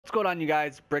What's going on, you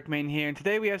guys? Brickman here, and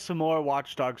today we have some more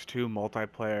Watch Dogs 2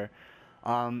 multiplayer.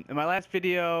 In my last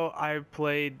video, I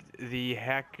played the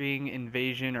hacking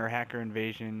invasion or hacker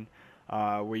invasion,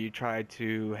 where you try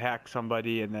to hack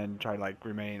somebody and then try to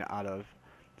remain out of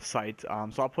sight.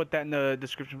 So I'll put that in the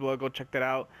description below. Go check that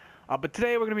out. But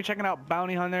today we're gonna be checking out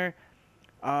Bounty Hunter.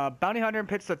 Bounty Hunter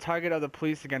pits the target of the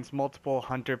police against multiple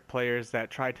Hunter players that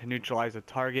try to neutralize the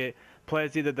target. Play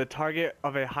as either the target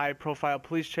of a high-profile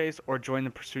police chase or join the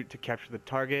pursuit to capture the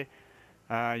target.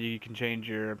 You can change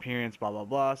your appearance, blah blah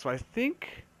blah. So I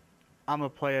think I'm gonna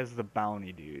play as the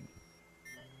bounty dude.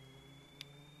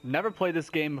 Never played this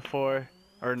game before,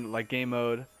 or game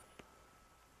mode.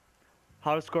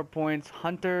 How to score points: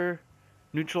 Hunter.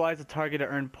 Neutralize the target to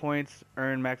earn points.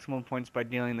 Earn maximum points by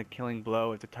dealing the killing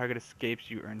blow. If the target escapes,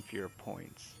 you earn fewer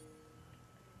points.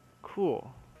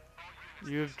 Cool.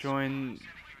 You have joined...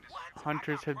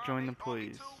 Hunters have joined the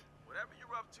police.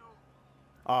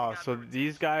 Oh, so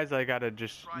these guys I gotta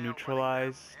just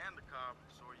neutralize.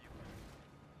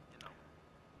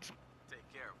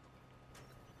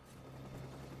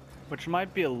 Which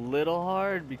might be a little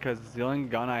hard because the only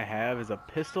gun I have is a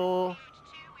pistol.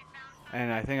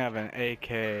 And I think I have an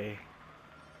AK.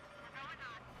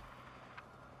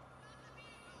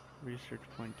 Research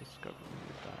point discovered.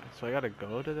 So I gotta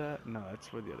go to that? No,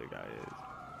 that's where the other guy is.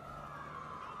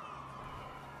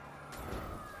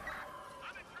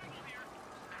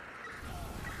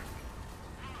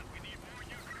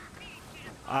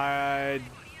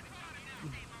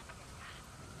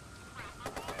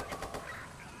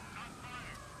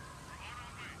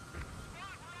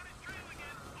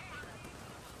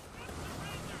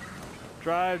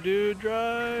 Drive, dude,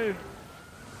 drive!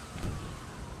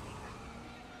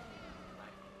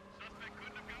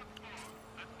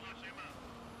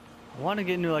 I want to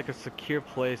get into a secure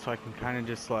place so I can kind of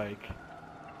just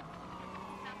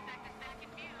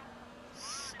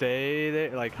stay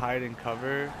there, hide and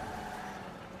cover.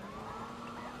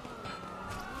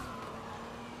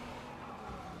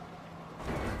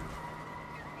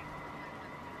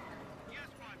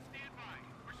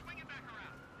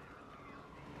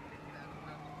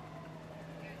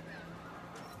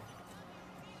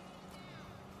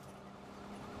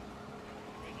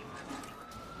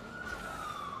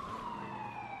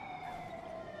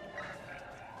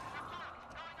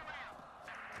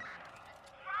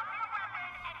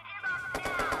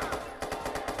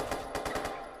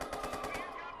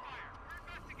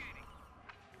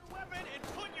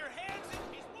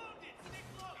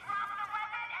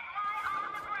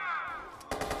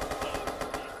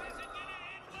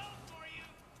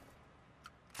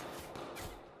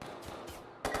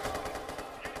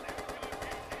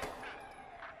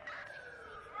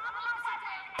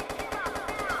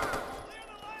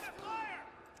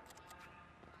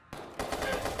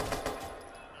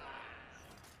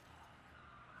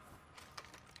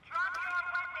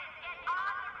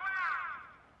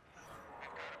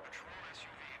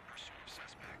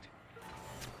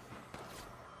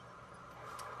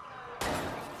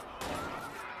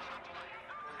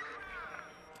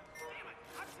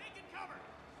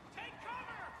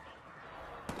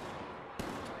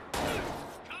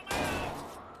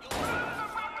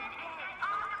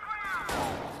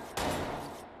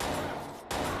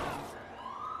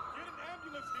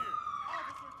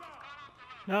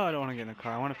 No, I don't want to get in a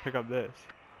car. I want to pick up this.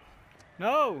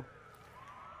 No!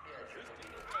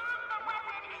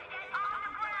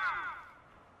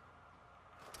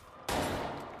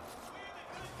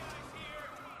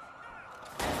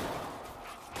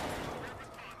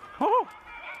 Oh!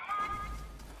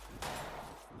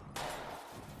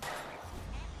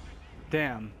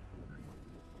 Damn.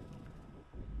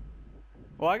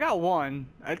 Well, I got one.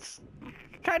 That's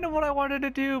kind of what I wanted to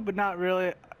do, but not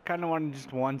really. Kind of wanted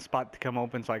just one spot to come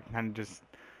open so I can kind of just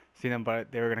see them,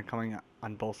 but they were gonna come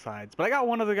on both sides. But I got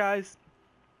one of the guys.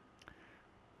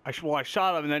 I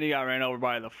shot him and then he got ran over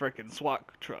by the frickin' SWAT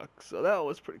truck, so that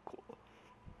was pretty cool.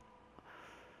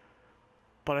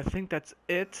 But I think that's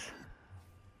it.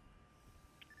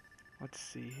 Let's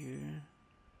see here.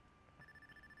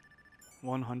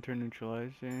 One Hunter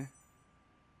neutralized here.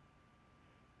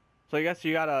 So I guess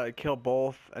you gotta kill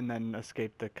both and then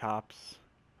escape the cops,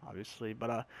 obviously.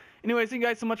 But anyways, thank you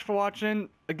guys so much for watching.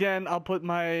 Again, I'll put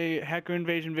my hacker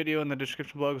invasion video in the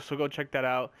description below, so go check that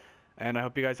out. And I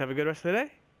hope you guys have a good rest of the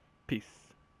day. Peace.